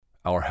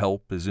Our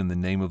help is in the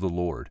name of the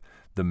Lord,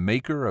 the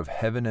maker of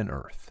heaven and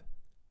earth.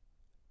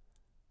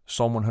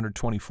 Psalm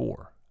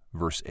 124,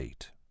 verse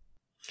 8.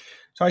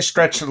 So I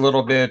stretched a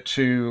little bit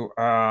to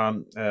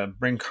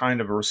bring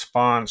kind of a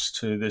response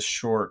to this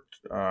short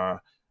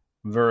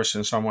verse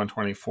in Psalm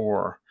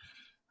 124.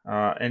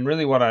 And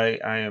really what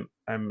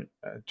I'm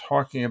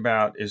talking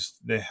about is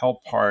the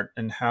help part,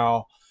 and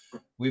how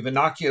we've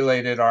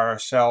inoculated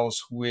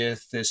ourselves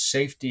with this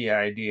safety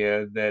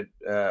idea that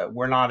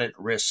we're not at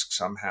risk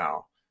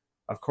somehow.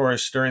 Of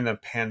course, during the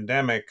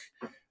pandemic,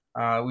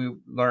 we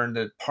learned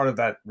that part of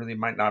that really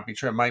might not be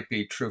true. It might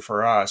be true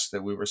for us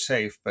that we were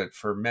safe, but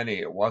for many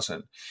it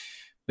wasn't.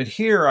 But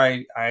here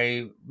I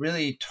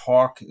really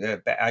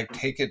I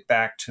take it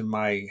back to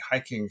my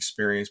hiking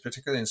experience,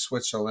 particularly in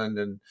Switzerland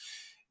and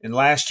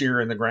last year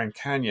in the Grand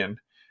Canyon.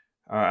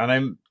 And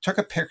I took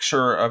a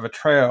picture of a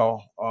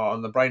trail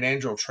on the Bright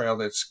Angel Trail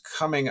that's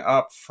coming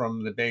up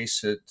from the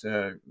base at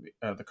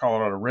the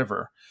Colorado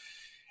River.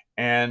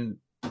 And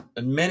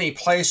in many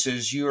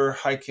places, you're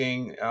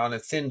hiking on a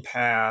thin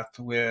path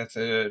with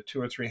a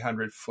 200 or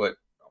 300 foot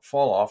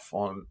fall off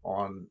on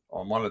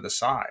one of the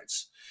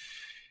sides.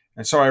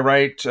 And so I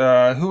write,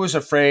 who is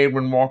afraid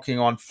when walking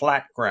on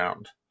flat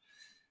ground?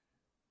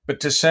 But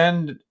to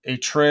send a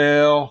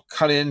trail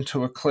cut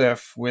into a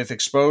cliff with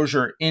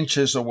exposure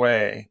inches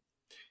away,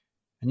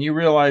 and you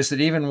realize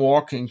that even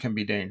walking can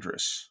be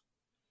dangerous.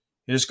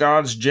 It is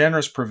God's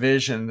generous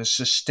provision that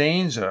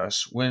sustains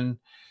us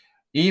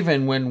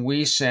even when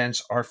we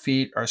sense our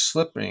feet are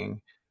slipping,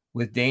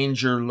 with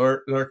danger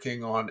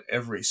lurking on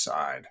every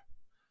side.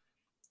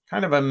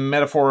 Kind of a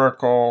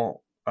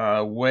metaphorical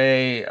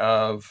way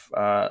of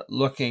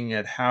looking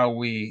at how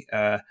we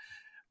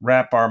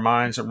wrap our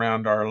minds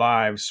around our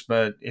lives.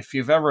 But if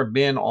you've ever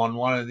been on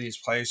one of these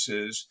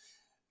places,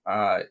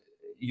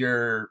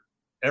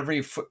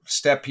 every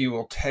step you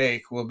will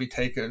take will be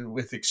taken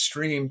with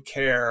extreme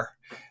care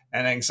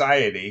and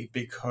anxiety,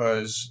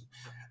 because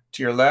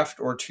to your left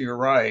or to your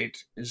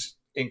right is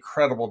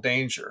incredible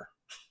danger.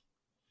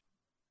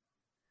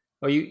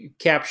 Well, you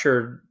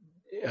captured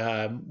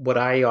what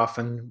I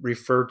often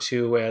refer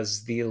to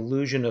as the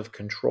illusion of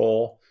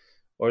control,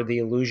 or the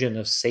illusion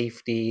of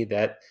safety,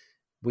 that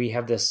we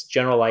have this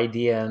general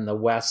idea in the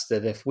West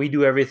that if we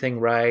do everything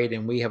right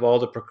and we have all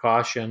the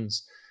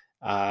precautions,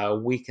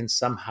 we can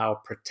somehow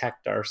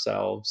protect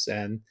ourselves.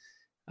 And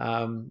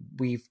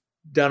we've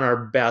done our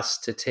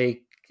best to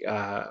take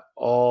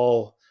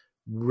all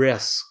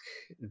risk,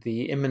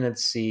 the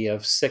imminency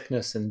of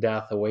sickness and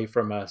death away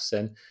from us.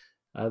 And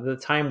the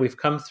time we've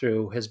come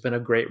through has been a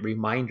great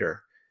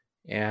reminder.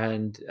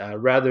 And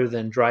rather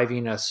than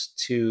driving us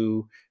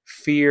to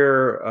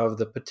fear of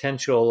the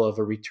potential of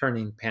a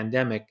returning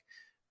pandemic,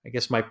 I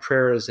guess my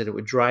prayer is that it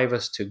would drive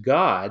us to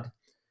God,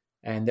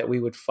 and that we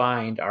would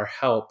find our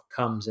help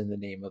comes in the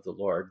name of the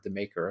Lord, the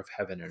maker of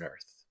heaven and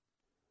earth.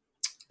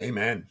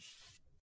 Amen.